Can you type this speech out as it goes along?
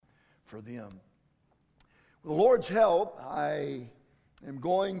for them. With the Lord's help, I am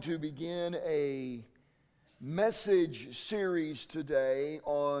going to begin a message series today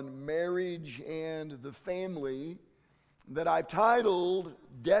on marriage and the family that I've titled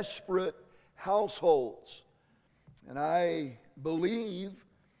Desperate Households. And I believe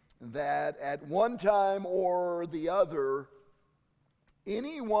that at one time or the other,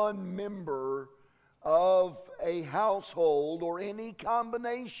 any one member of a household or any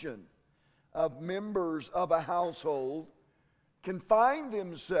combination of members of a household can find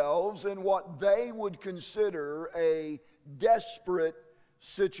themselves in what they would consider a desperate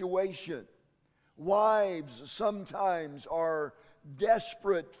situation. Wives sometimes are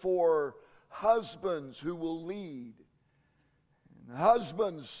desperate for husbands who will lead. And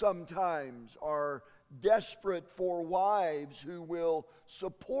husbands sometimes are desperate for wives who will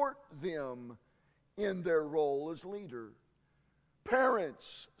support them in their role as leader.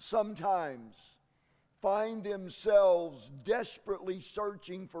 Parents sometimes find themselves desperately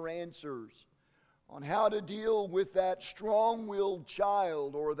searching for answers on how to deal with that strong-willed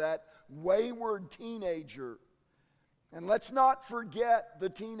child or that wayward teenager. And let's not forget the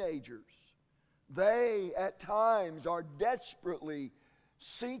teenagers. They, at times, are desperately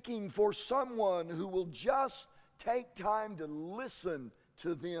seeking for someone who will just take time to listen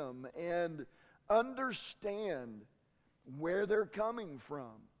to them and understand where they're coming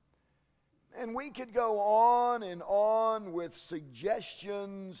from. And we could go on and on with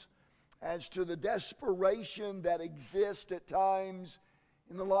suggestions as to the desperation that exists at times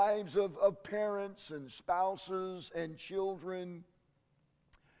in the lives of parents and spouses and children.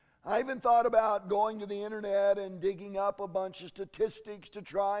 I even thought about going to the internet and digging up a bunch of statistics to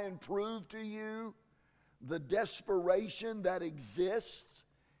try and prove to you the desperation that exists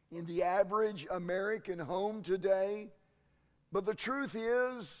in the average American home today. But the truth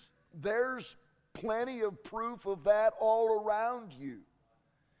is, there's plenty of proof of that all around you.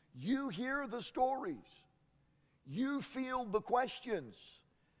 You hear the stories. You field the questions.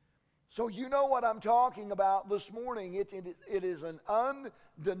 So you know what I'm talking about this morning. It is an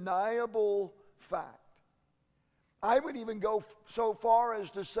undeniable fact. I would even go so far as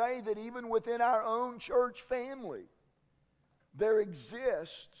to say that even within our own church family, there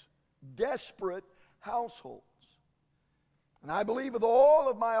exists desperate households. And I believe with all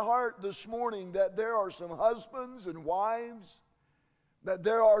of my heart this morning that there are some husbands and wives, that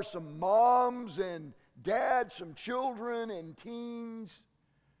there are some moms and dads, some children and teens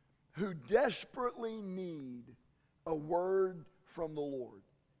who desperately need a word from the Lord.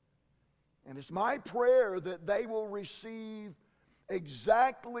 And it's my prayer that they will receive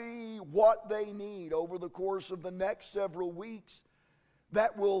exactly what they need over the course of the next several weeks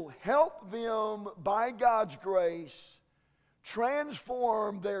that will help them, by God's grace,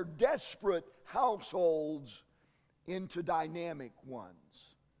 transform their desperate households into dynamic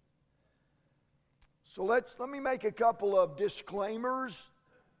ones. So let me make a couple of disclaimers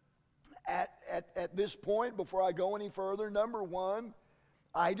at this point before I go any further. Number one,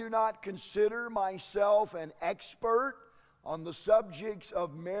 I do not consider myself an expert on the subjects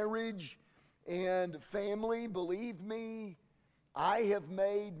of marriage and family. Believe me, I have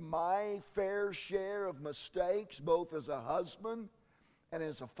made my fair share of mistakes, both as a husband and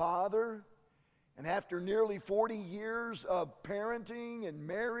as a father. And after nearly 40 years of parenting and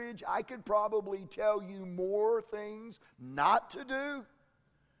marriage, I could probably tell you more things not to do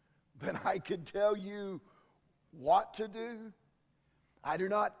than I could tell you what to do. I do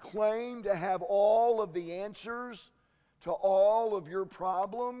not claim to have all of the answers to all of your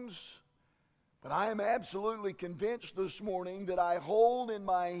problems, but I am absolutely convinced this morning that I hold in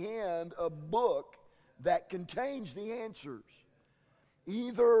my hand a book that contains the answers,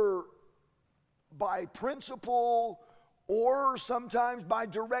 either by principle or sometimes by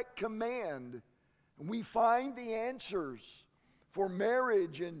direct command. We find the answers for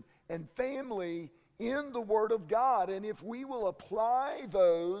marriage and family in the Word of God. And if we will apply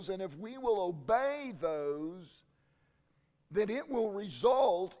those and if we will obey those, then it will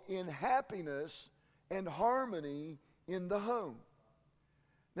result in happiness and harmony in the home.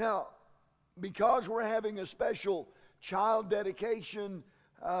 Now, because we're having a special child dedication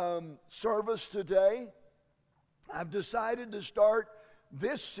service today, I've decided to start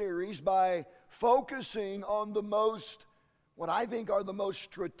this series by focusing on what I think are the most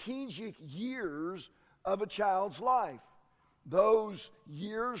strategic years of a child's life. Those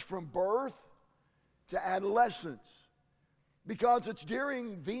years from birth to adolescence. Because it's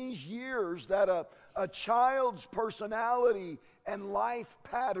during these years that a child's personality and life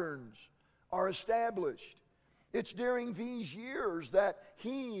patterns are established. It's during these years that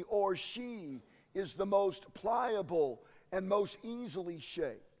he or she is the most pliable and most easily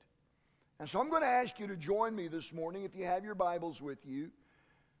shaped. And so I'm going to ask you to join me this morning, if you have your Bibles with you,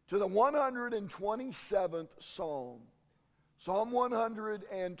 to the 127th Psalm. Psalm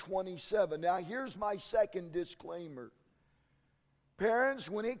 127. Now here's my second disclaimer. Parents,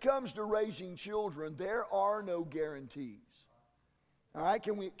 when it comes to raising children, there are no guarantees. All right,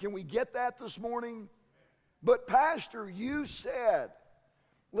 can we get that this morning? But Pastor, you said,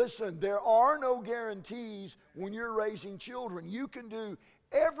 listen, there are no guarantees when you're raising children. You can do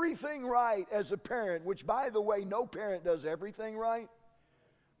everything right as a parent, which, by the way, no parent does everything right.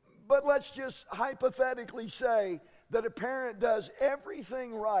 But let's just hypothetically say that a parent does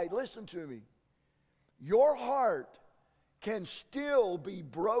everything right. Listen to me. Your heart can still be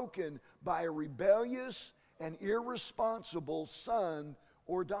broken by a rebellious and irresponsible son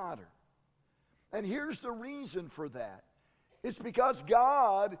or daughter. And here's the reason for that. It's because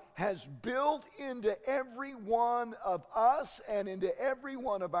God has built into every one of us and into every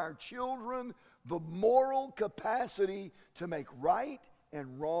one of our children the moral capacity to make right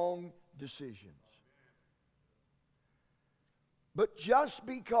and wrong decisions. But just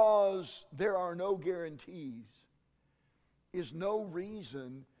because there are no guarantees is no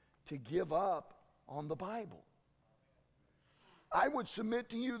reason to give up on the Bible. I would submit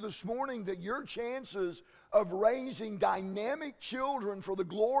to you this morning that your chances of raising dynamic children for the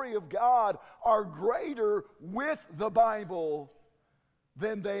glory of God are greater with the Bible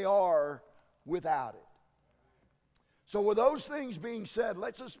than they are without it. So with those things being said,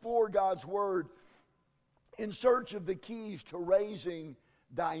 let's explore God's Word in search of the keys to raising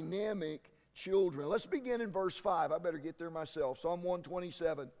dynamic children. Let's begin in verse 5. I better get there myself. Psalm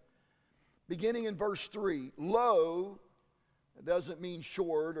 127, beginning in verse 3. Lo, it doesn't mean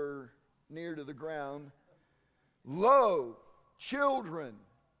short or near to the ground. Lo, children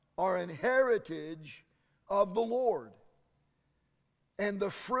are an heritage of the Lord, and the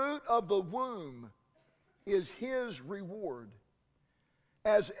fruit of the womb is his reward.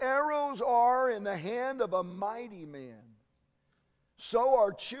 As arrows are in the hand of a mighty man, so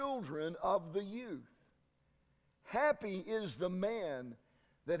are children of the youth. Happy is the man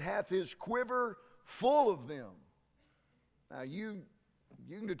that hath his quiver full of them. Now you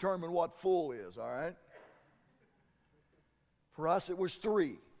can determine what full is, all right? For us it was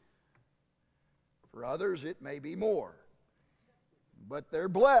 3. For others it may be more. But they're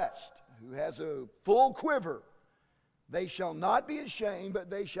blessed who has a full quiver. They shall not be ashamed, but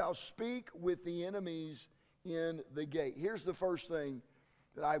they shall speak with the enemies in the gate. Here's the first thing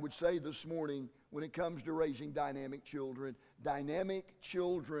that I would say this morning when it comes to raising dynamic children. Dynamic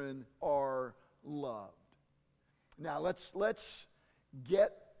children are loved. Now let's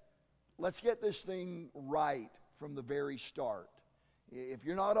get this thing right from the very start. If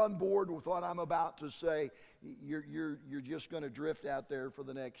you're not on board with what I'm about to say, you're just going to drift out there for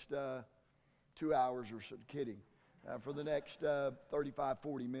the next 2 hours or so. Kidding. For the next 35,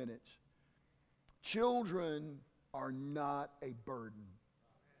 40 minutes. Children are not a burden.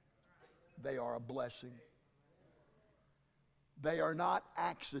 They are a blessing. They are not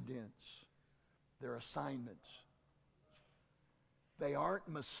accidents. They're assignments. They aren't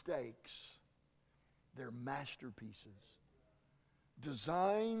mistakes. They're masterpieces.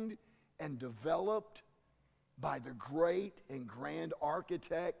 Designed and developed by the great and grand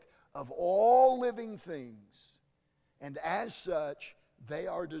architect of all living things. And as such, they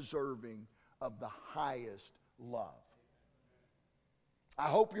are deserving of the highest love. I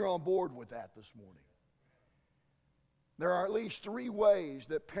hope you're on board with that this morning. There are at least 3 ways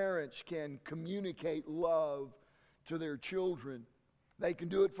that parents can communicate love to their children. They can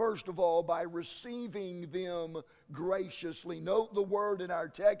do it, first of all, by receiving them graciously. Note the word in our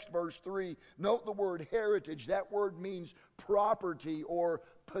text, verse 3. Note the word heritage. That word means property or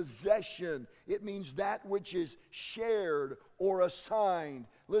possession. It means that which is shared or assigned.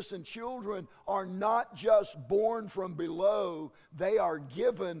 Listen, children are not just born from below, they are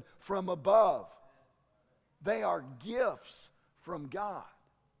given from above. They are gifts from God.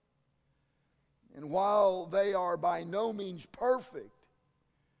 And while they are by no means perfect,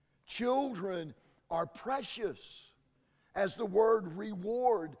 children are precious, as the word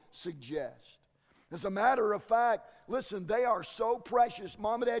reward suggests. As a matter of fact, listen, they are so precious.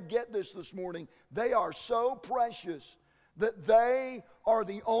 Mom and Dad, get this morning. They are so precious that they are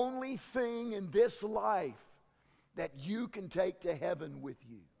the only thing in this life that you can take to heaven with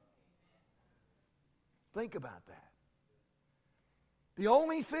you. Think about that. The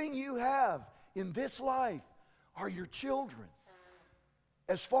only thing you have in this life are your children,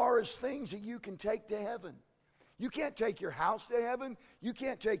 as far as things that you can take to heaven. You can't take your house to heaven. You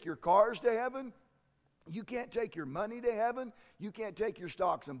can't take your cars to heaven. You can't take your money to heaven. You can't take your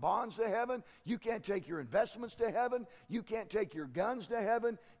stocks and bonds to heaven. You can't take your investments to heaven. You can't take your guns to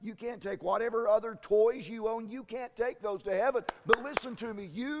heaven. You can't take whatever other toys you own. You can't take those to heaven. But listen to me,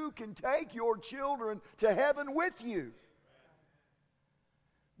 you can take your children to heaven with you.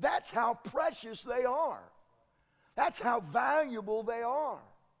 That's how precious they are. That's how valuable they are.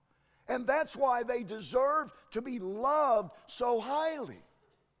 And that's why they deserve to be loved so highly.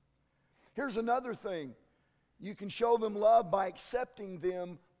 Here's another thing. You can show them love by accepting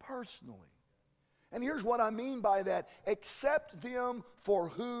them personally. And here's what I mean by that. Accept them for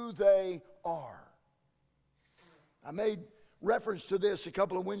who they are. I made reference to this a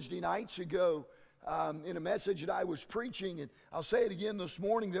couple of Wednesday nights ago in a message that I was preaching, and I'll say it again this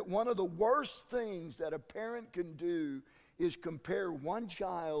morning, that one of the worst things that a parent can do is compare one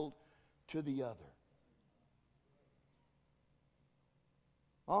child to the other.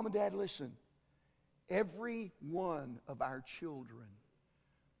 Mom and Dad, listen. Every one of our children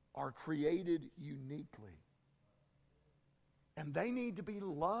are created uniquely. And they need to be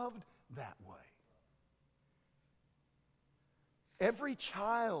loved that way. Every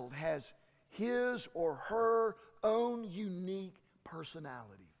child has his or her own unique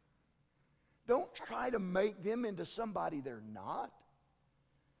personality. Don't try to make them into somebody they're not.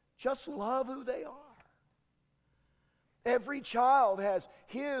 Just love who they are. Every child has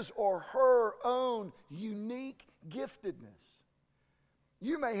his or her own unique giftedness.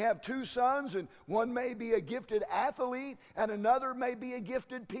 You may have two sons, and one may be a gifted athlete, and another may be a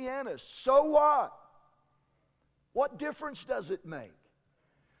gifted pianist. So what? What difference does it make?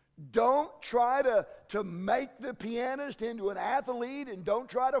 Don't try to make the pianist into an athlete, and don't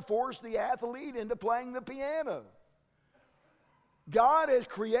try to force the athlete into playing the piano. God has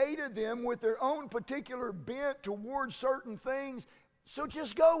created them with their own particular bent towards certain things, so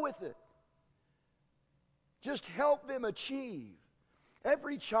just go with it. Just help them achieve.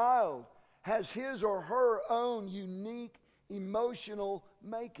 Every child has his or her own unique emotional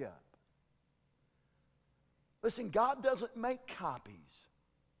makeup. Listen, God doesn't make copies.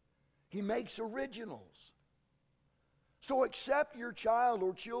 He makes originals. So accept your child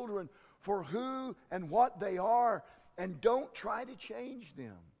or children for who and what they are, and don't try to change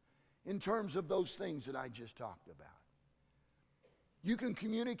them in terms of those things that I just talked about. You can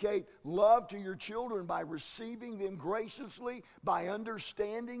communicate love to your children by receiving them graciously, by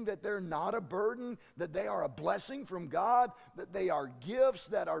understanding that they're not a burden, that they are a blessing from God, that they are gifts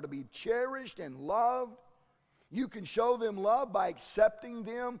that are to be cherished and loved. You can show them love by accepting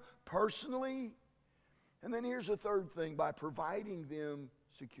them personally. And then here's the third thing, by providing them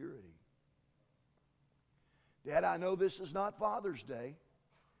security. Dad, I know this is not Father's Day,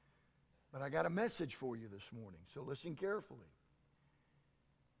 but I got a message for you this morning, so listen carefully.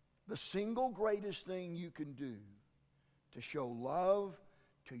 The single greatest thing you can do to show love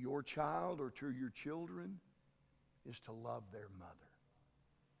to your child or to your children is to love their mother.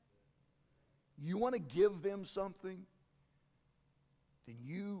 You want to give them something? Then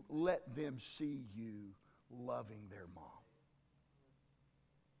you let them see you loving their mom.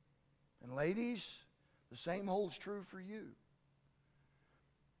 And ladies, the same holds true for you.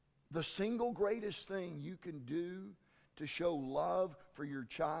 The single greatest thing you can do to show love for your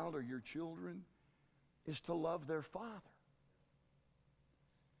child or your children is to love their father.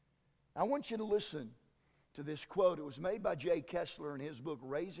 I want you to listen to this quote. It was made by Jay Kessler in his book,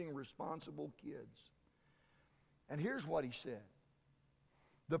 Raising Responsible Kids. And here's what he said.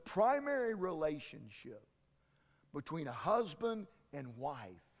 The primary relationship between a husband and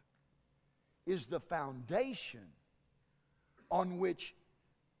wife is the foundation on which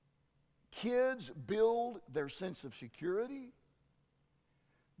kids build their sense of security,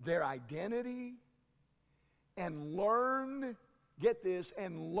 their identity, and learn, get this,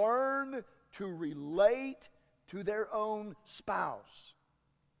 and learn to relate to their own spouse.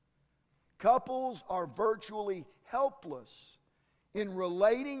 Couples are virtually helpless in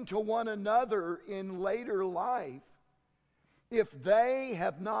relating to one another in later life if they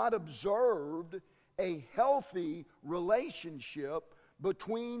have not observed a healthy relationship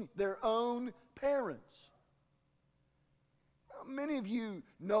between their own parents. Many of you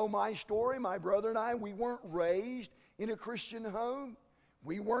know my story. My brother and I, we weren't raised in a Christian home.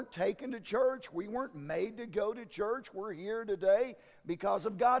 We weren't taken to church. We weren't made to go to church. We're here today because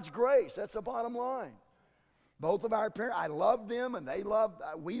of God's grace. That's the bottom line. Both of our parents, I loved them and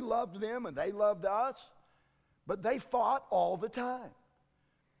we loved them and they loved us. But they fought all the time.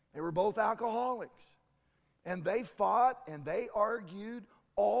 They were both alcoholics. And they fought and they argued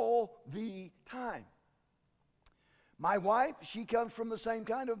all the time. My wife, she comes from the same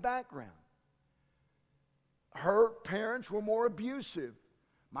kind of background. Her parents were more abusive.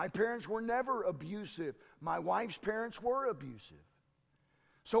 My parents were never abusive. My wife's parents were abusive.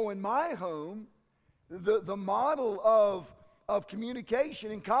 So in my home, the model of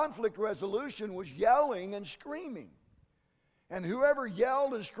communication and conflict resolution was yelling and screaming. And whoever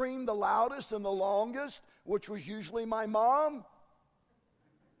yelled and screamed the loudest and the longest, which was usually my mom,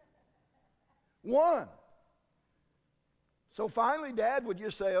 won. So finally, Dad would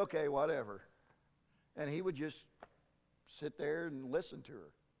just say, okay, whatever. And he would just sit there and listen to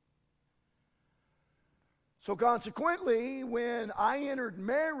her. So consequently, when I entered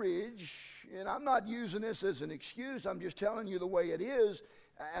marriage, and I'm not using this as an excuse, I'm just telling you the way it is,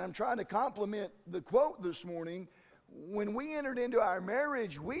 and I'm trying to complement the quote this morning. When we entered into our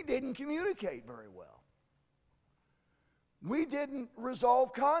marriage, we didn't communicate very well. We didn't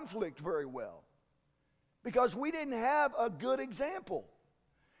resolve conflict very well because we didn't have a good example.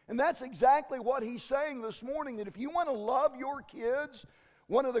 And that's exactly what he's saying this morning, that if you want to love your kids,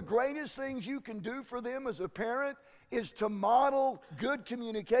 one of the greatest things you can do for them as a parent is to model good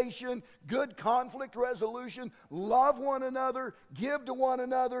communication, good conflict resolution, love one another, give to one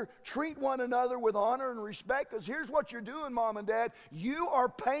another, treat one another with honor and respect. Because here's what you're doing, Mom and Dad. You are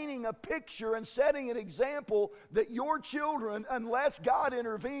painting a picture and setting an example that your children, unless God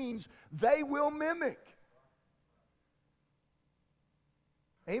intervenes, they will mimic.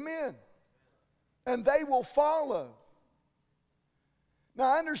 Amen. And they will follow.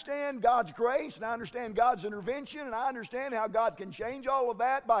 Now, I understand God's grace, and I understand God's intervention, and I understand how God can change all of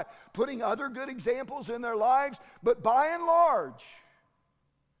that by putting other good examples in their lives. But by and large,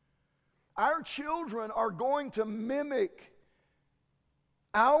 our children are going to mimic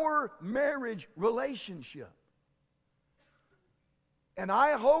our marriage relationship. And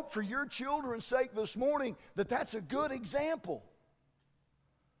I hope for your children's sake this morning that that's a good example.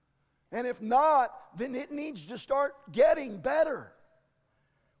 And if not, then it needs to start getting better.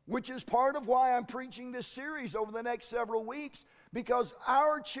 Which is part of why I'm preaching this series over the next several weeks, because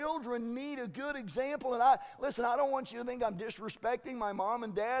our children need a good example. And I don't want you to think I'm disrespecting my mom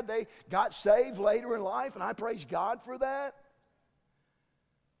and dad. They got saved later in life, and I praise God for that.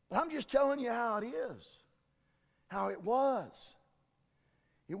 But I'm just telling you how it is, how it was.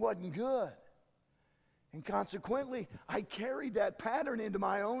 It wasn't good. And consequently, I carried that pattern into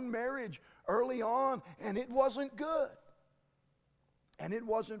my own marriage early on, and it wasn't good. And it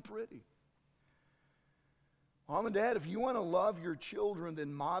wasn't pretty. Mom and Dad, if you want to love your children,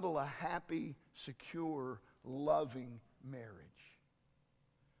 then model a happy, secure, loving marriage.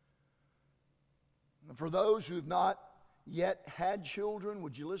 And for those who have not yet had children,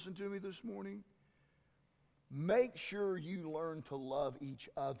 would you listen to me this morning? Make sure you learn to love each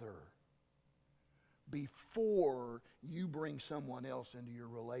other before you bring someone else into your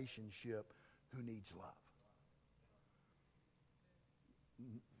relationship who needs love.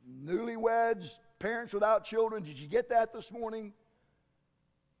 Newlyweds, parents without children, did you get that this morning?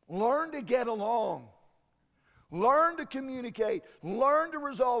 Learn to get along. Learn to communicate. Learn to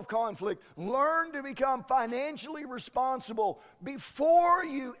resolve conflict. Learn to become financially responsible before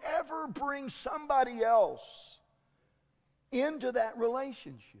you ever bring somebody else into that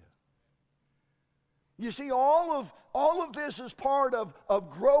relationship. You see, all of this is part of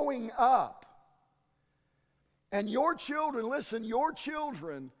growing up. And your children, listen, your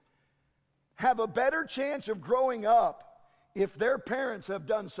children have a better chance of growing up if their parents have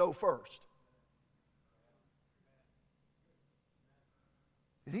done so first.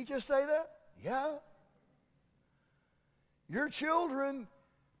 Did he just say that? Yeah. Your children,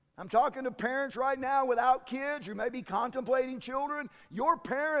 I'm talking to parents right now without kids or maybe contemplating children. Your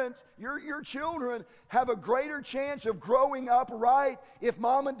parents, your children have a greater chance of growing up right if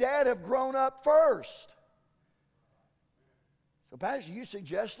mom and dad have grown up first. So, Pastor, you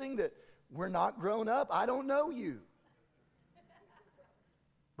suggesting that we're not grown up? I don't know you.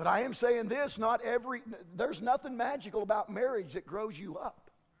 But I am saying this, there's nothing magical about marriage that grows you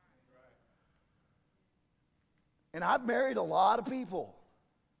up. And I've married a lot of people.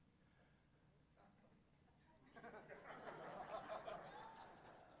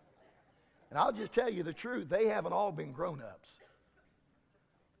 And I'll just tell you the truth, they haven't all been grown-ups.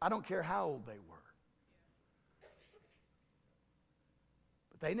 I don't care how old they were.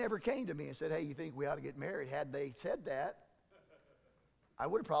 They never came to me and said, hey, you think we ought to get married? Had they said that, I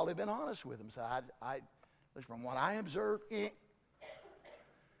would have probably been honest with them. So from what I observed,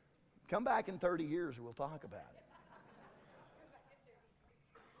 come back in 30 years and we'll talk about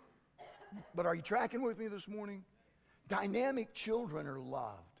it. But are you tracking with me this morning? Dynamic children are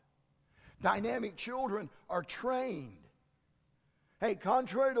loved. Dynamic children are trained. Hey,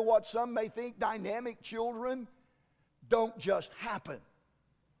 contrary to what some may think, dynamic children don't just happen.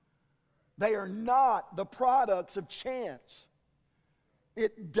 They are not the products of chance.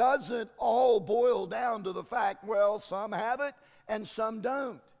 It doesn't all boil down to the fact, well, some have it and some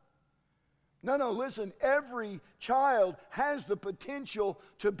don't. No, listen, every child has the potential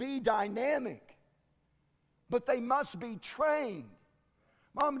to be dynamic, but they must be trained.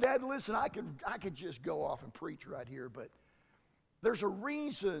 Mom and Dad, listen, I could just go off and preach right here, but there's a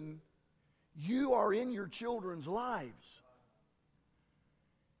reason you are in your children's lives.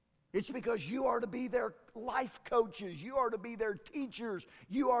 It's because you are to be their life coaches. You are to be their teachers.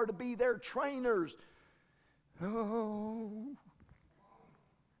 You are to be their trainers. Oh.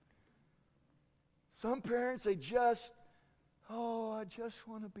 Some parents, I just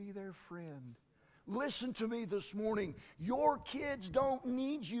want to be their friend. Listen to me this morning. Your kids don't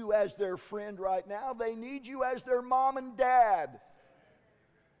need you as their friend right now. They need you as their mom and dad.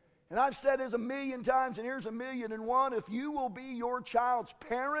 And I've said this 1,000,000 times, and here's 1,000,001. If you will be your child's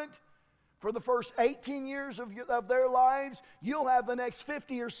parent for the first 18 years of their lives, you'll have the next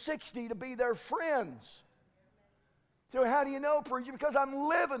 50 or 60 to be their friends. So how do you know, preacher? Because I'm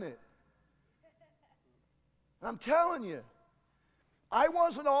living it. I'm telling you, I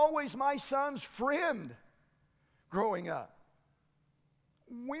wasn't always my son's friend growing up.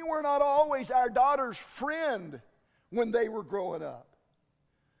 We were not always our daughter's friend when they were growing up.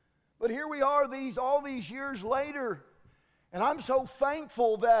 But here we are all these years later, and I'm so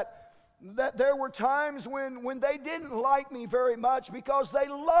thankful that there were times when they didn't like me very much because they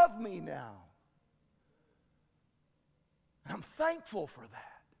love me now. And I'm thankful for that.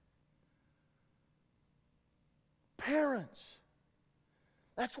 Parents,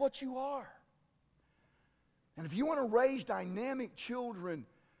 that's what you are. And if you want to raise dynamic children,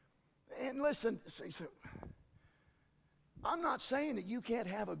 and listen, I'm not saying that you can't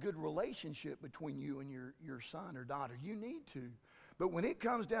have a good relationship between you and your son or daughter. You need to. But when it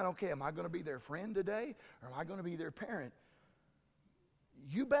comes down, okay, am I going to be their friend today or am I going to be their parent?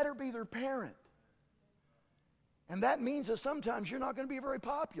 You better be their parent. And that means that sometimes you're not going to be very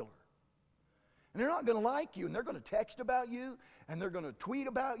popular. And they're not going to like you, and they're going to text about you, and they're going to tweet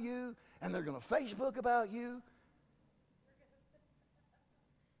about you, and they're going to Facebook about you.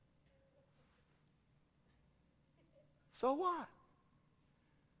 So what?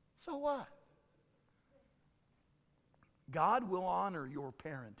 So what? God will honor your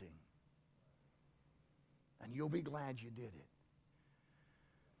parenting, and you'll be glad you did it.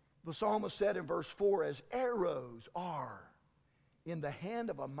 The psalmist said in verse 4, as arrows are in the hand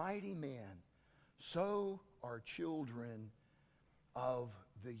of a mighty man, so are children of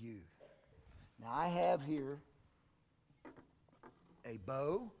the youth. Now I have here a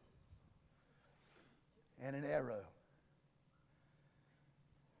bow and an arrow.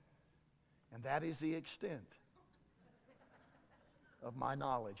 And that is the extent of my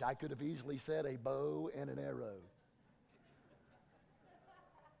knowledge. I could have easily said a bow and an arrow.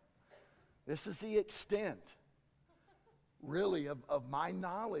 This is the extent, really, of my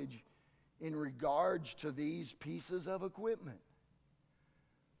knowledge in regards to these pieces of equipment.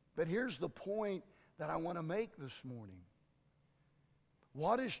 But here's the point that I want to make this morning.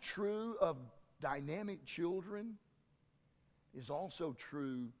 What is true of dynamic children is also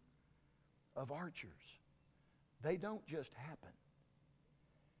true of archers. They don't just happen.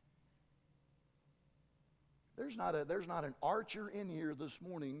 There's not an archer in here this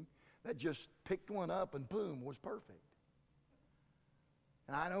morning that just picked one up and boom, was perfect.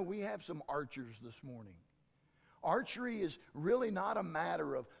 And I know we have some archers this morning. Archery is really not a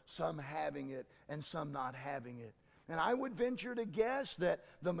matter of some having it and some not having it. And I would venture to guess that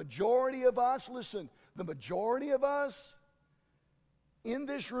the majority of us, listen, the majority of us in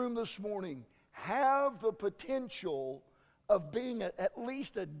this room this morning have the potential of being at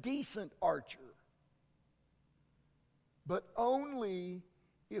least a decent archer. But only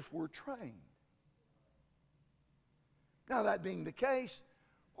if we're trained. Now, that being the case,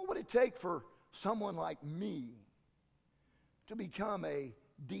 what would it take for someone like me to become a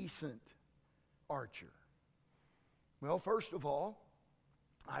decent archer? Well, first of all,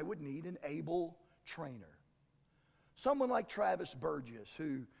 I would need an able trainer. Someone like Travis Burgess,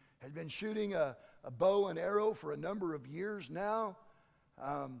 who has been shooting a bow and arrow for a number of years now.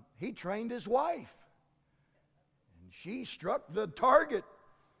 He trained his wife. And she struck the target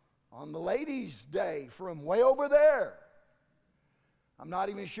on the ladies' day from way over there. I'm not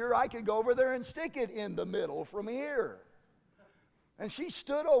even sure I could go over there and stick it in the middle from here. And she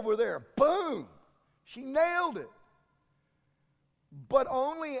stood over there. Boom! She nailed it. but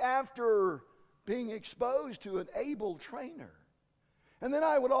only after being exposed to an able trainer. And then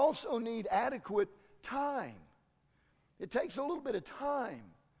I would also need adequate time. It takes a little bit of time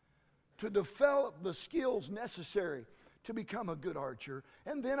to develop the skills necessary to become a good archer.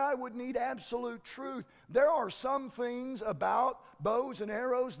 And then I would need absolute truth. There are some things about bows and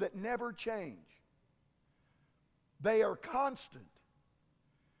arrows that never change. They are constant.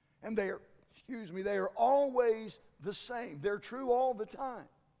 And they are always the same. They're true all the time.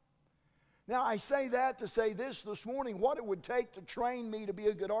 Now, I say that to say this morning. What it would take to train me to be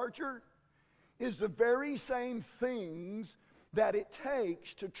a good archer is the very same things that it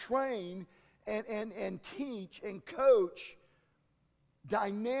takes to train and teach and coach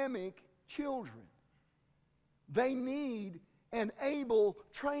dynamic children. They need an able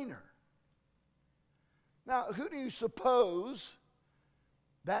trainer. Now, who do you suppose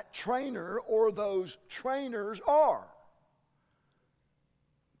that trainer or those trainers are?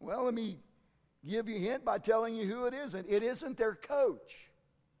 Well, let me give you a hint by telling you who it isn't. It isn't their coach.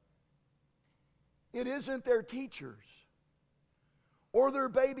 It isn't their teachers or their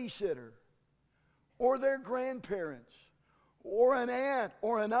babysitter or their grandparents or an aunt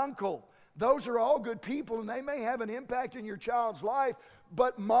or an uncle. Those are all good people and they may have an impact in your child's life,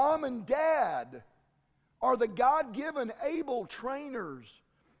 but mom and dad are the God-given able trainers,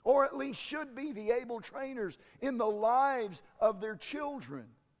 or at least should be the able trainers in the lives of their children.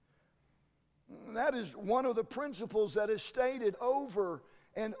 And that is one of the principles that is stated over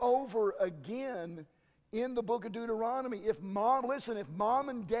and over again in the book of Deuteronomy. If mom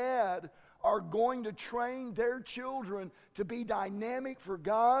and dad are going to train their children to be dynamic for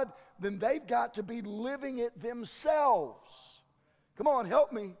God, then they've got to be living it themselves. Come on,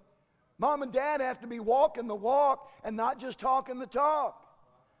 help me. Mom and dad have to be walking the walk and not just talking the talk.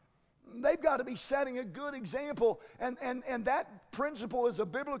 They've got to be setting a good example. And that principle is a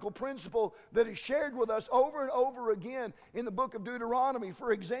biblical principle that is shared with us over and over again in the book of Deuteronomy.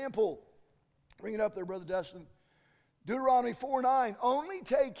 For example, bring it up there, Brother Dustin. Deuteronomy 4:9, only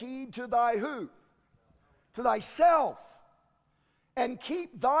take heed to thy who? To thyself, and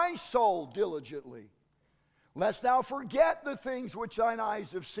keep thy soul diligently, lest thou forget the things which thine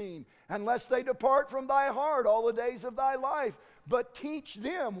eyes have seen, and lest they depart from thy heart all the days of thy life. But teach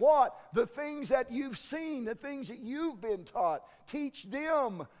them what? The things that you've seen, the things that you've been taught. Teach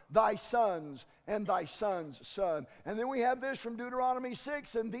them thy sons and thy son's son. And then we have this from Deuteronomy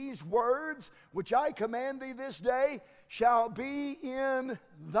 6, and these words which I command thee this day shall be in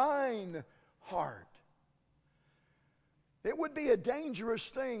thine heart. It would be a dangerous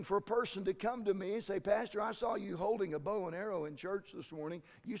thing for a person to come to me and say, Pastor, I saw you holding a bow and arrow in church this morning.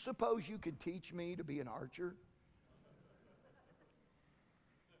 You suppose you could teach me to be an archer?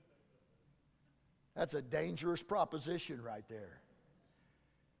 That's a dangerous proposition right there.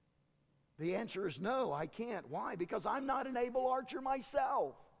 The answer is no, I can't. Why? Because I'm not an able archer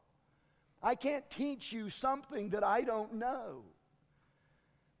myself. I can't teach you something that I don't know.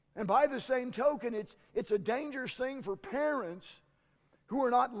 And by the same token, it's a dangerous thing for parents who are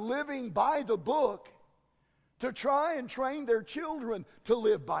not living by the book to try and train their children to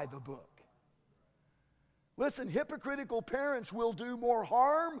live by the book. Listen, hypocritical parents will do more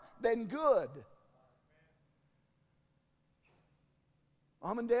harm than good.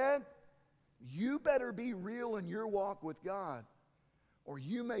 Mom and Dad, you better be real in your walk with God, or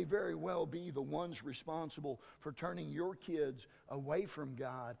you may very well be the ones responsible for turning your kids away from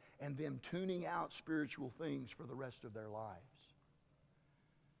God and them tuning out spiritual things for the rest of their lives.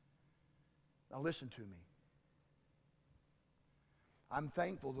 Now listen to me. I'm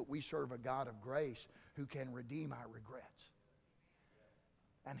thankful that we serve a God of grace who can redeem our regrets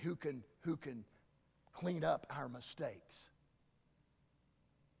and who can clean up our mistakes.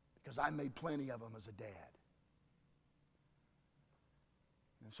 Because I made plenty of them as a dad.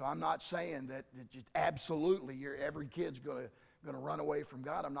 And so I'm not saying that just absolutely every kid's going to run away from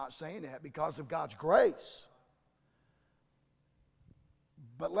God. I'm not saying that because of God's grace.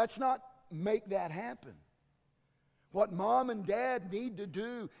 But let's not make that happen. What mom and dad need to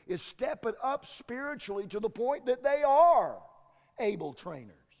do is step it up spiritually to the point that they are able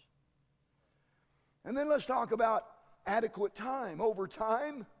trainers. And then let's talk about adequate time. Over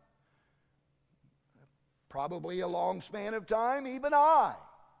time, probably a long span of time, even I,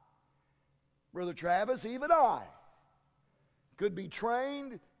 Brother Travis, even I, could be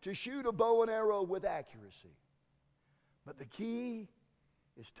trained to shoot a bow and arrow with accuracy. But the key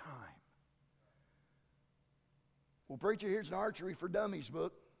is time. Well, preacher, here's an Archery for Dummies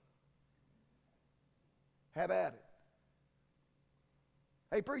book. Have at it.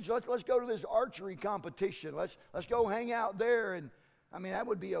 Hey, preacher, let's go to this archery competition. Let's go hang out there I mean, that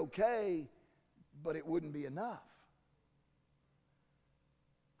would be okay, but it wouldn't be enough.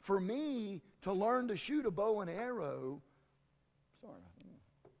 For me to learn to shoot a bow and arrow,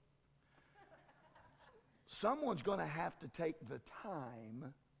 someone's going to have to take the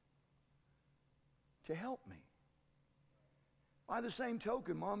time to help me. By the same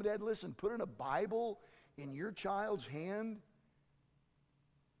token, Mom and Dad, listen, putting a Bible in your child's hand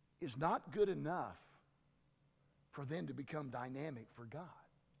is not good enough for them to become dynamic for God.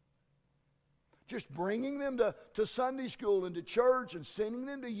 Just bringing them to Sunday school and to church and sending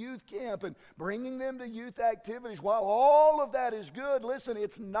them to youth camp and bringing them to youth activities, while all of that is good, listen,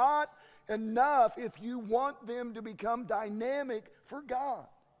 it's not enough if you want them to become dynamic for God.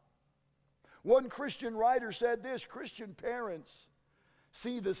 One Christian writer said this: Christian parents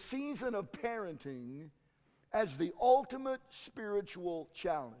see the season of parenting as the ultimate spiritual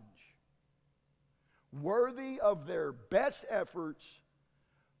challenge, worthy of their best efforts,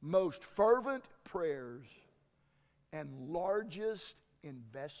 most fervent prayers, and largest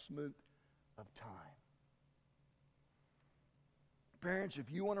investment of time. Parents, if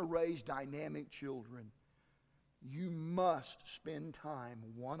you want to raise dynamic children, you must spend time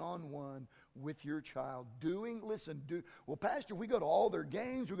one-on-one with your child well, Pastor, we go to all their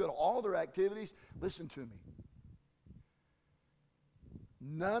games, we go to all their activities. Listen to me.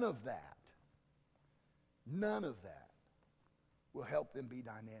 None of that will help them be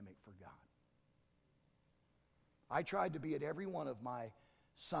dynamic for God. I tried to be at every one of my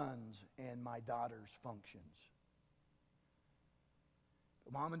sons and my daughters' functions.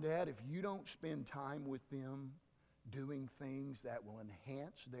 But Mom and Dad, if you don't spend time with them doing things that will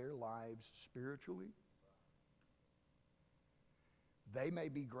enhance their lives spiritually, they may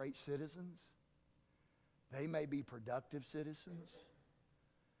be great citizens. They may be productive citizens.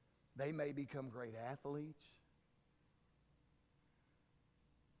 They may become great athletes.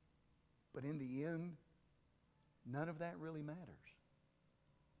 But in the end, none of that really matters.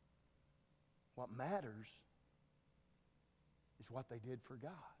 What matters is what they did for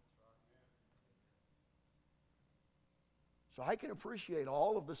God. So I can appreciate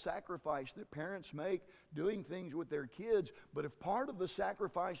all of the sacrifice that parents make doing things with their kids, but if part of the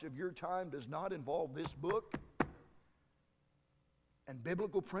sacrifice of your time does not involve this book and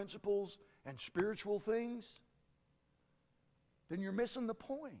biblical principles and spiritual things, then you're missing the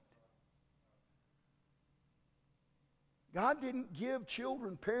point. God didn't give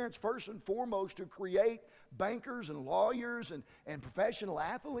parents first and foremost to create bankers and lawyers and professional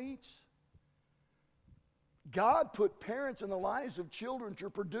athletes. God put parents in the lives of children to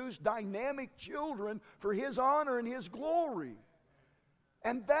produce dynamic children for His honor and His glory.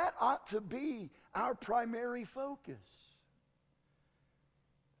 And that ought to be our primary focus.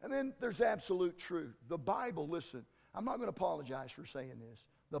 And then there's absolute truth. The Bible, listen, I'm not going to apologize for saying this.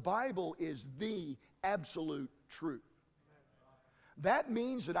 The Bible is the absolute truth. That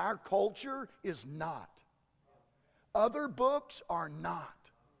means that our culture is not. Other books are not.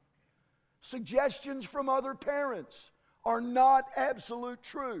 Suggestions from other parents are not absolute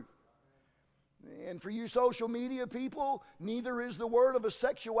truth. And for you social media people, neither is the word of a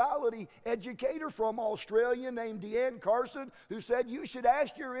sexuality educator from Australia named Deanne Carson, who said you should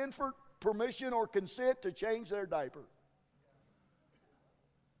ask your infant permission or consent to change their diaper.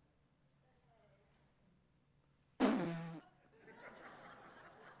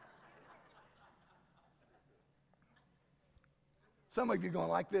 Some of you are going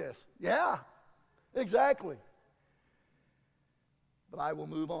like this. Yeah, exactly. But I will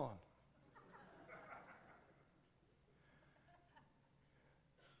move on.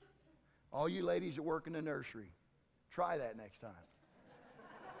 All you ladies that work in the nursery, try that next time.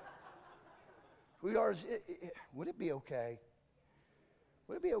 Sweethearts, would it be okay?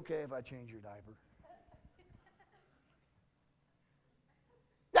 Would it be okay if I change your diaper?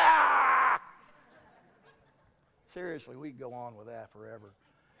 Ah! Seriously, we could go on with that forever.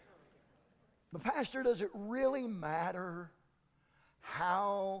 But Pastor, does it really matter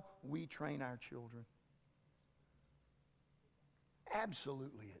how we train our children?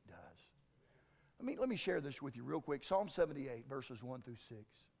 Absolutely it does. Let me share this with you real quick. Psalm 78, verses 1 through 6.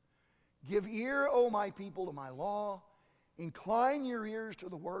 Give ear, O my people, to my law. Incline your ears to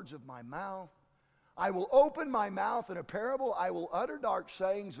the words of my mouth. I will open my mouth in a parable. I will utter dark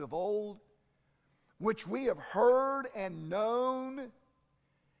sayings of old, which we have heard and known.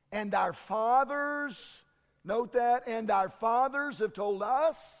 And our fathers, note that, and our fathers have told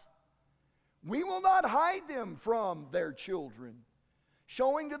us. We will not hide them from their children,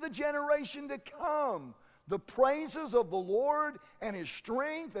 showing to the generation to come the praises of the Lord and His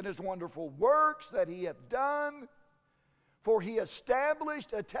strength and His wonderful works that He hath done. For he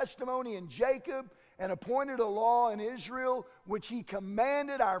established a testimony in Jacob and appointed a law in Israel, which he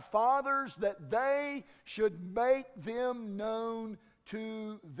commanded our fathers that they should make them known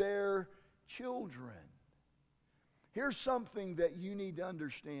to their children. Here's something that you need to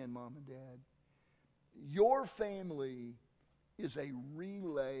understand, Mom and Dad. Your family is a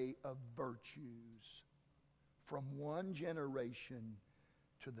relay of virtues from one generation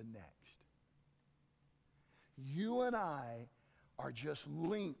to the next. You and I are just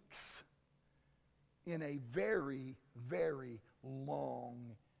links in a very, very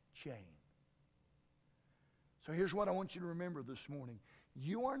long chain. So here's what I want you to remember this morning.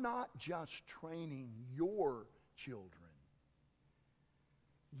 You are not just training your children.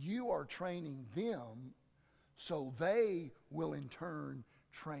 You are training them so they will in turn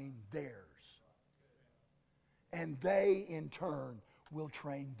train theirs. And they in turn will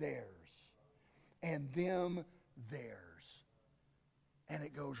train theirs. And them theirs. And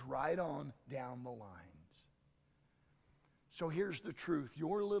it goes right on down the lines. So here's the truth.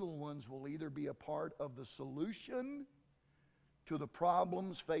 Your little ones will either be a part of the solution to the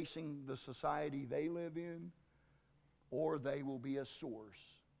problems facing the society they live in, or they will be a source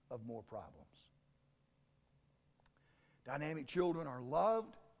of more problems. Dynamic children are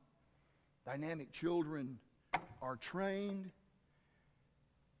loved. Dynamic children are trained.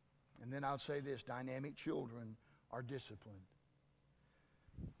 And then I'll say this, dynamic children are disciplined.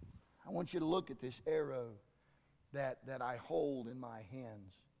 I want you to look at this arrow that I hold in my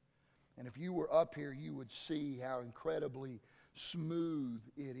hands. And if you were up here, you would see how incredibly smooth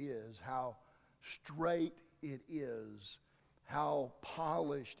it is, how straight it is, how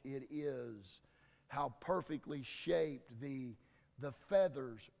polished it is, how perfectly shaped the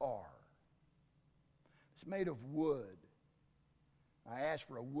feathers are. It's made of wood. I asked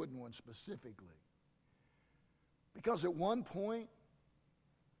for a wooden one specifically because at one point,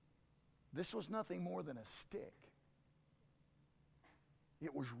 this was nothing more than a stick.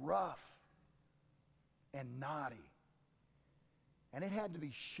 It was rough and knotty, and it had to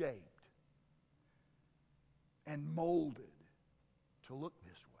be shaped and molded to look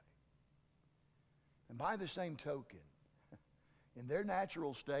this way. And by the same token, in their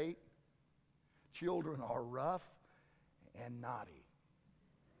natural state, children are rough and knotty.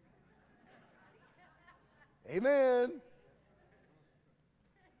 Amen.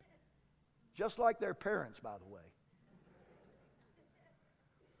 Just like their parents, by the way.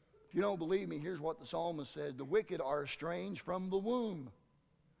 If you don't believe me, here's what the psalmist says. The wicked are estranged from the womb.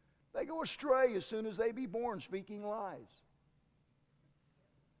 They go astray as soon as they be born, speaking lies.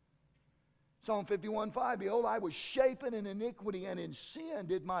 Psalm 51:5, behold, I was shapen in iniquity, and in sin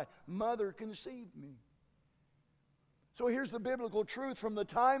did my mother conceive me. So here's the biblical truth. From the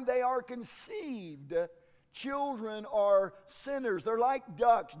time they are conceived, children are sinners. They're like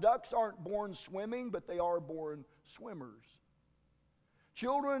ducks. Ducks aren't born swimming, but they are born swimmers.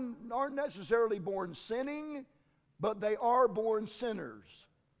 Children aren't necessarily born sinning, but they are born sinners.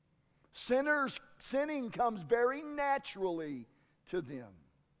 Sinning comes very naturally to them.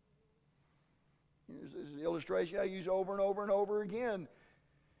 Here's this illustration I use over and over and over again.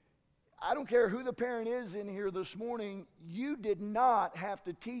 I don't care who the parent is in here this morning, you did not have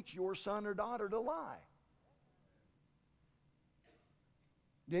to teach your son or daughter to lie.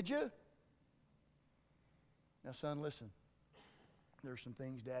 Did you? Now, son, listen. There's some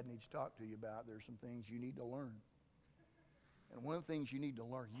things Dad needs to talk to you about. There's some things you need to learn. And one of the things you need to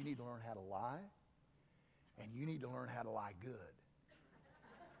learn how to lie, and you need to learn how to lie good.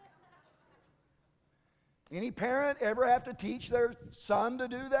 Any parent ever have to teach their son to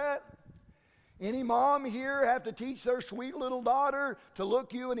do that? Any mom here have to teach their sweet little daughter to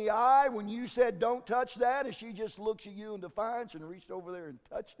look you in the eye when you said don't touch that, and she just looks at you in defiance and reached over there and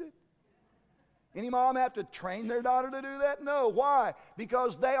touched it? Any mom have to train their daughter to do that? No. Why?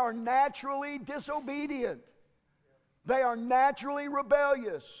 Because they are naturally disobedient. They are naturally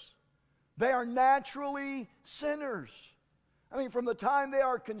rebellious. They are naturally sinners. I mean, from the time they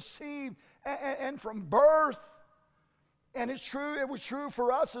are conceived and from birth, and it's true, it was true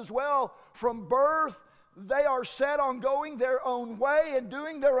for us as well, from birth, they are set on going their own way and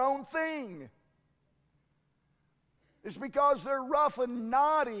doing their own thing. It's because they're rough and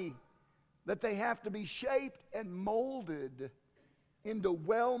knotty that they have to be shaped and molded into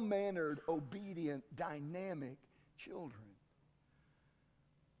well-mannered, obedient, dynamic children.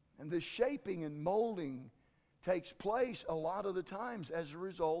 And this shaping and molding takes place a lot of the times as a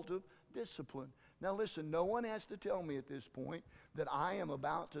result of discipline. Now listen, no one has to tell me at this point that I am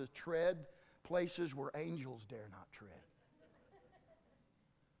about to tread places where angels dare not tread.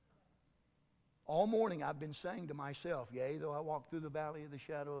 All morning I've been saying to myself, yea, though I walk through the valley of the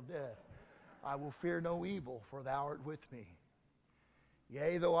shadow of death, I will fear no evil, for thou art with me.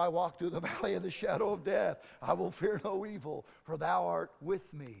 Yea, though I walk through the valley of the shadow of death, I will fear no evil, for thou art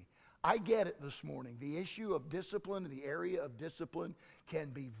with me. I get it this morning. The issue of discipline, the area of discipline, can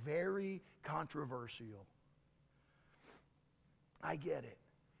be very controversial. I get it.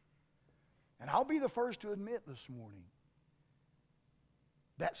 And I'll be the first to admit this morning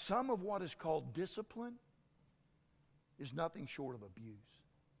that some of what is called discipline is nothing short of abuse.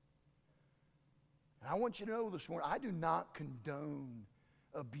 And I want you to know this morning, I do not condone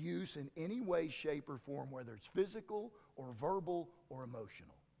abuse in any way, shape, or form, whether it's physical or verbal or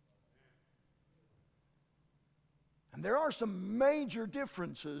emotional. And there are some major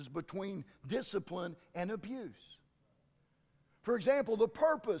differences between discipline and abuse. For example, the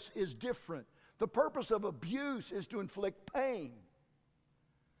purpose is different. The purpose of abuse is to inflict pain.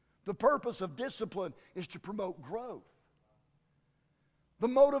 The purpose of discipline is to promote growth. The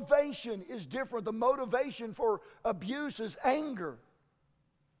motivation is different. The motivation for abuse is anger.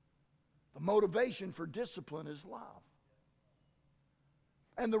 The motivation for discipline is love.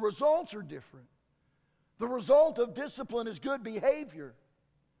 And the results are different. The result of discipline is good behavior.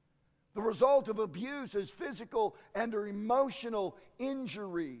 The result of abuse is physical and or emotional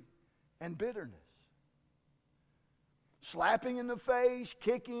injury and bitterness. Slapping in the face,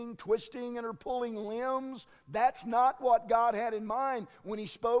 kicking, twisting, and or pulling limbs, that's not what God had in mind when He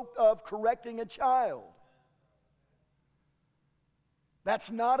spoke of correcting a child.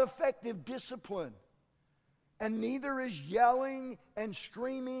 That's not effective discipline. And neither is yelling and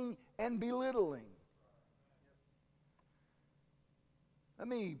screaming and belittling. Let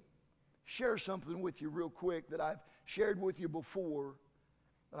me share something with you real quick that I've shared with you before,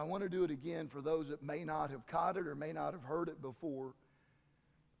 but I want to do it again for those that may not have caught it or may not have heard it before.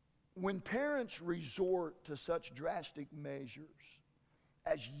 When parents resort to such drastic measures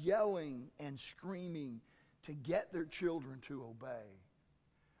as yelling and screaming to get their children to obey,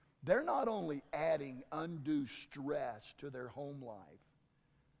 they're not only adding undue stress to their home life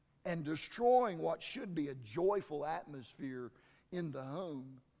and destroying what should be a joyful atmosphere in the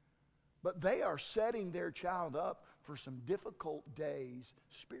home, but they are setting their child up for some difficult days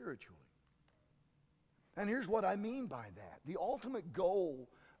spiritually. And here's what I mean by that. The ultimate goal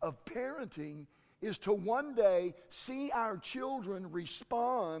of parenting is to one day see our children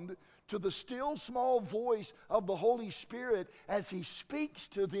respond to the still small voice of the Holy Spirit as He speaks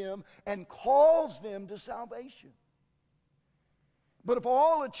to them and calls them to salvation. But if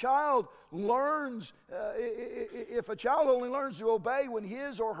all a child learns, if a child only learns to obey when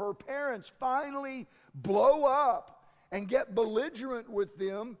his or her parents finally blow up and get belligerent with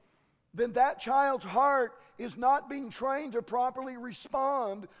them, then that child's heart is not being trained to properly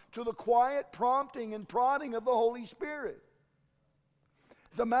respond to the quiet prompting and prodding of the Holy Spirit.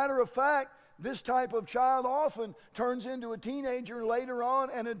 As a matter of fact, this type of child often turns into a teenager and later on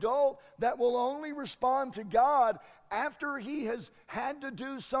an adult that will only respond to God after he has had to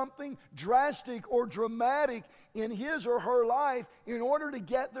do something drastic or dramatic in his or her life in order to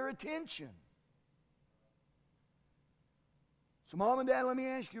get their attention. So, Mom and Dad, let me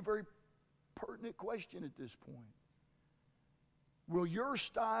ask you a very pertinent question at this point. Will your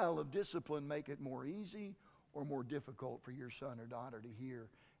style of discipline make it more easy or more difficult for your son or daughter to hear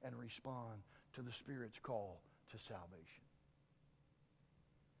and respond to the Spirit's call to salvation?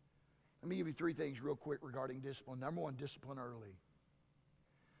 Let me give you three things real quick regarding discipline. Number one, discipline early.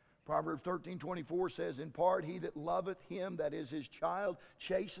 Proverbs 13:24 says, in part, he that loveth him, that is his child,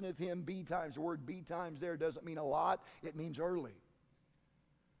 chasteneth him betimes. The word betimes there doesn't mean a lot, it means early.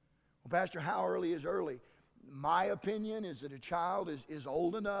 Well, Pastor, how early is early? My opinion is that a child is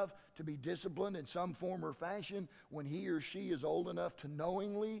old enough to be disciplined in some form or fashion when he or she is old enough to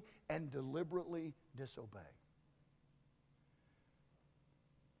knowingly and deliberately disobey.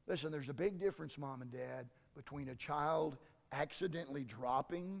 Listen, there's a big difference, Mom and Dad, between a child accidentally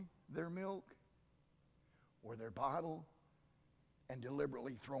dropping their milk or their bottle and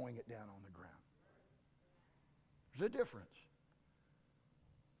deliberately throwing it down on the ground. There's a difference.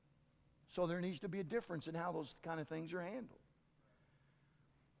 So there needs to be a difference in how those kind of things are handled.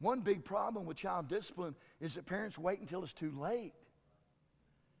 One big problem with child discipline is that parents wait until it's too late.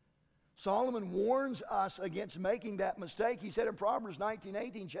 Solomon warns us against making that mistake. He said in Proverbs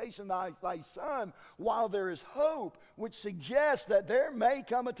 19:18, chasten thy son while there is hope, which suggests that there may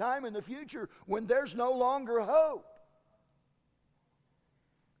come a time in the future when there's no longer hope.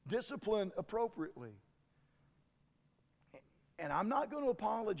 Discipline appropriately. And I'm not going to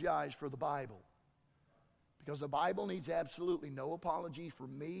apologize for the Bible. Because the Bible needs absolutely no apology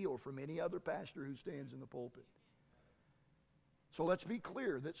from me or from any other pastor who stands in the pulpit. So let's be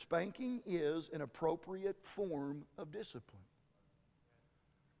clear that spanking is an appropriate form of discipline.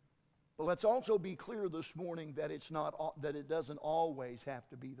 But let's also be clear this morning that it doesn't always have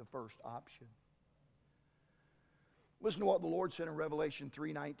to be the first option. Listen to what the Lord said in Revelation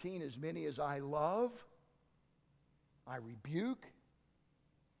 3:19. As many as I love, I rebuke.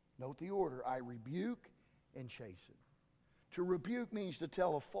 Note the order. I rebuke and chasten. To rebuke means to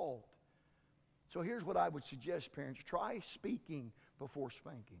tell a fault. So here's what I would suggest, parents. Try speaking before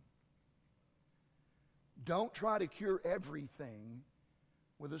spanking. Don't try to cure everything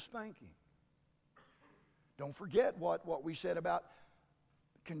with a spanking. Don't forget what we said about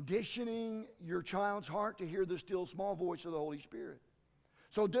conditioning your child's heart to hear the still small voice of the Holy Spirit.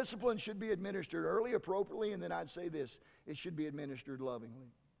 So discipline should be administered early, appropriately, and then I'd say this, it should be administered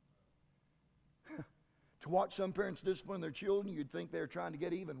lovingly. To watch some parents discipline their children, you'd think they're trying to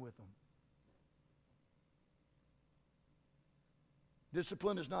get even with them.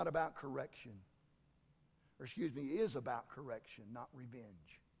 Discipline is not about correction. Is about correction, not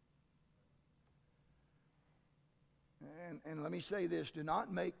revenge. And let me say this, do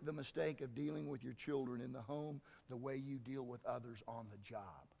not make the mistake of dealing with your children in the home the way you deal with others on the job.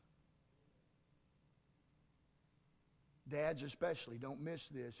 Dads especially, don't miss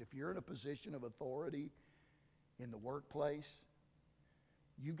this. If you're in a position of authority in the workplace,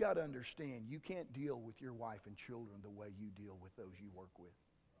 you've got to understand you can't deal with your wife and children the way you deal with those you work with.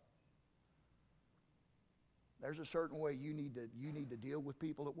 There's a certain way you need to deal with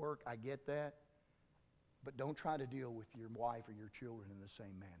people at work. I get that. But don't try to deal with your wife or your children in the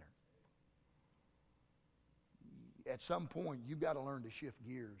same manner. At some point, you've got to learn to shift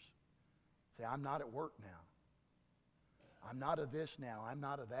gears. Say, I'm not at work now. I'm not of this now. I'm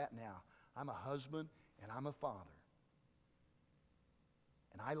not of that now. I'm a husband and I'm a father.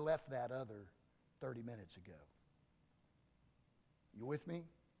 And I left that other 30 minutes ago. You with me?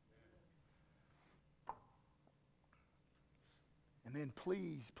 And then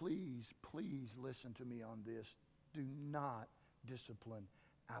please, please, please listen to me on this. Do not discipline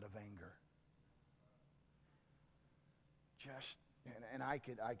out of anger. And I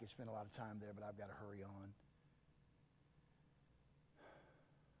could spend a lot of time there, but I've got to hurry on.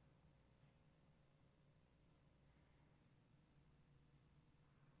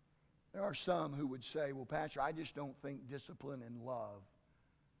 There are some who would say, well, Pastor, I just don't think discipline and love,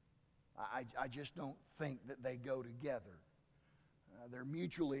 I just don't think that they go together. They're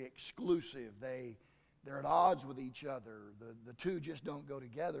mutually exclusive. They're at odds with each other. The two just don't go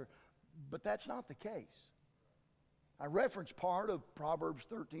together. But that's not the case. I referenced part of Proverbs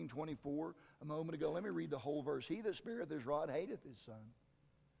 13:24 a moment ago. Let me read the whole verse. He that spareth his rod hateth his son,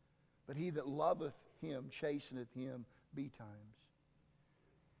 but he that loveth him chasteneth him betimes.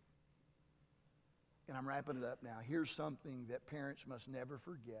 And I'm wrapping it up now. Here's something that parents must never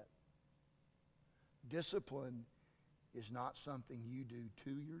forget. Discipline is not something you do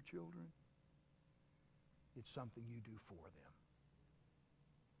to your children. It's something you do for them.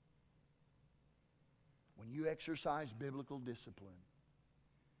 When you exercise biblical discipline,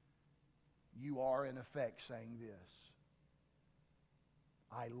 you are in effect saying this: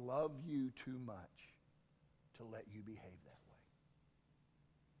 I love you too much to let you behave that way.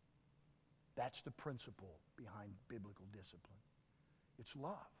 That's the principle behind biblical discipline. It's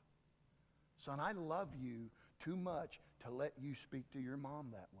love. Son, I love you too much to let you speak to your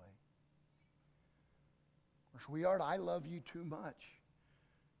mom that way. Or sweetheart, I love you too much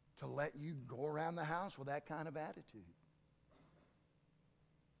to let you go around the house with that kind of attitude.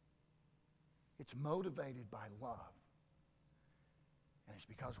 It's motivated by love. And it's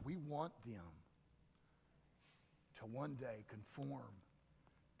because we want them to one day conform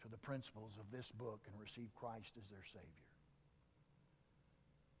to the principles of this book and receive Christ as their Savior.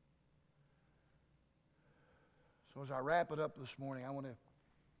 So as I wrap it up this morning, I want to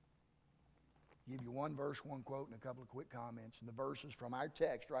give you one verse, one quote, and a couple of quick comments. And the verse is from our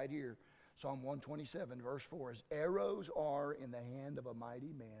text right here, Psalm 127, verse 4. As arrows are in the hand of a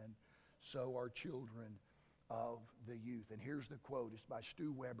mighty man, so are children of the youth. And here's the quote. It's by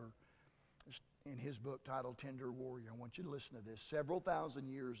Stu Weber in his book titled Tender Warrior. I want you to listen to this. Several thousand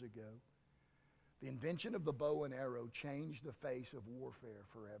years ago, the invention of the bow and arrow changed the face of warfare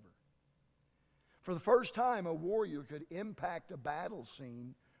forever. For the first time, a warrior could impact a battle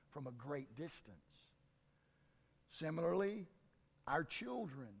scene from a great distance. Similarly, our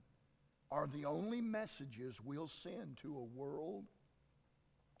children are the only messages we'll send to a world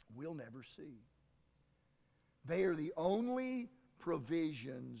we'll never see. They are the only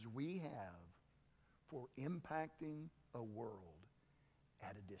provisions we have for impacting a world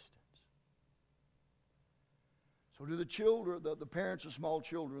at a distance. So to the children, the parents of small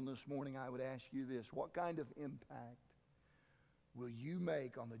children this morning, I would ask you this: what kind of impact will you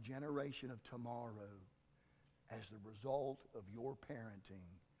make on the generation of tomorrow as the result of your parenting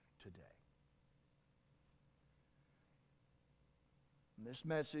today? And this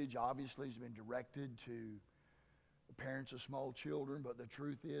message obviously has been directed to the parents of small children, but the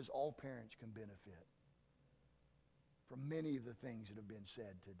truth is all parents can benefit from many of the things that have been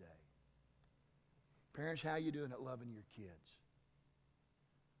said today. Parents, how are you doing at loving your kids?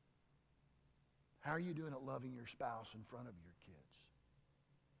 How are you doing at loving your spouse in front of your kids?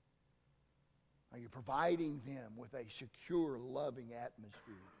 Are you providing them with a secure, loving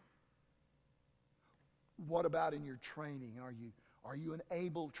atmosphere? What about in your training? Are you an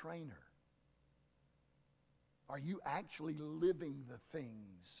able trainer? Are you actually living the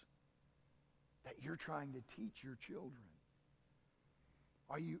things that you're trying to teach your children?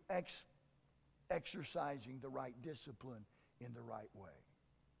 Are you exercising the right discipline in the right way?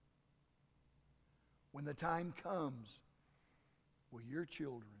 When the time comes, will your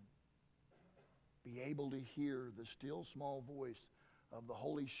children be able to hear the still small voice of the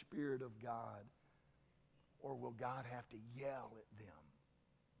Holy Spirit of God? Or will God have to yell at them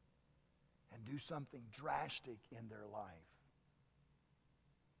and do something drastic in their life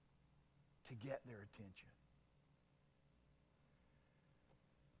to get their attention?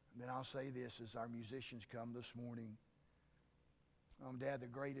 And then I'll say this as our musicians come this morning. Dad, the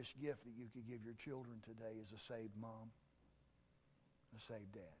greatest gift that you could give your children today is a saved mom, a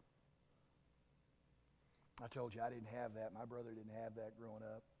saved dad. I told you I didn't have that. My brother didn't have that growing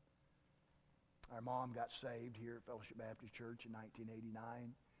up. Our mom got saved here at Fellowship Baptist Church in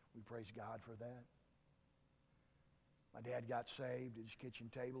 1989. We praise God for that. My dad got saved at his kitchen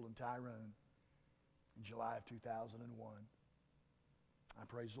table in Tyrone in July of 2001. I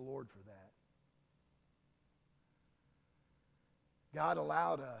praise the Lord for that. God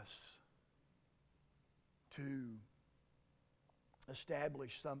allowed us to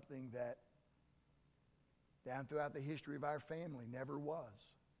establish something that down throughout the history of our family never was.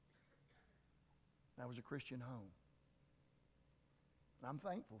 That was a Christian home. And I'm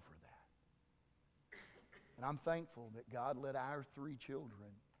thankful for that. And I'm thankful that God let our 3 children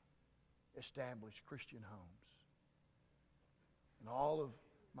establish Christian homes. And all of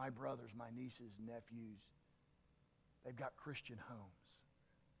my brothers, my nieces, and nephews, they've got Christian homes.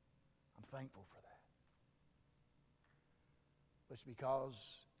 I'm thankful for that. But it's because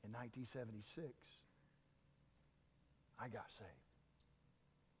in 1976, I got saved.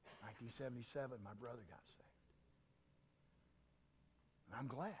 1977, my brother got saved. And I'm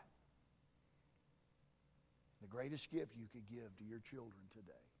glad. The greatest gift you could give to your children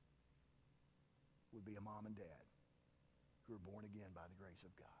today would be a mom and dad who are born again by the grace of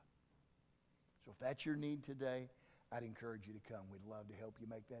God. So if that's your need today, I'd encourage you to come. We'd love to help you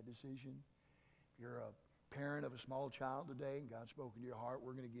make that decision. If you're a parent of a small child today and God's spoken to your heart,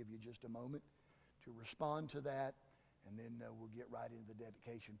 we're going to give you just a moment to respond to that. And then we'll get right into the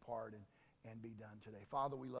dedication part and be done today. Father, we love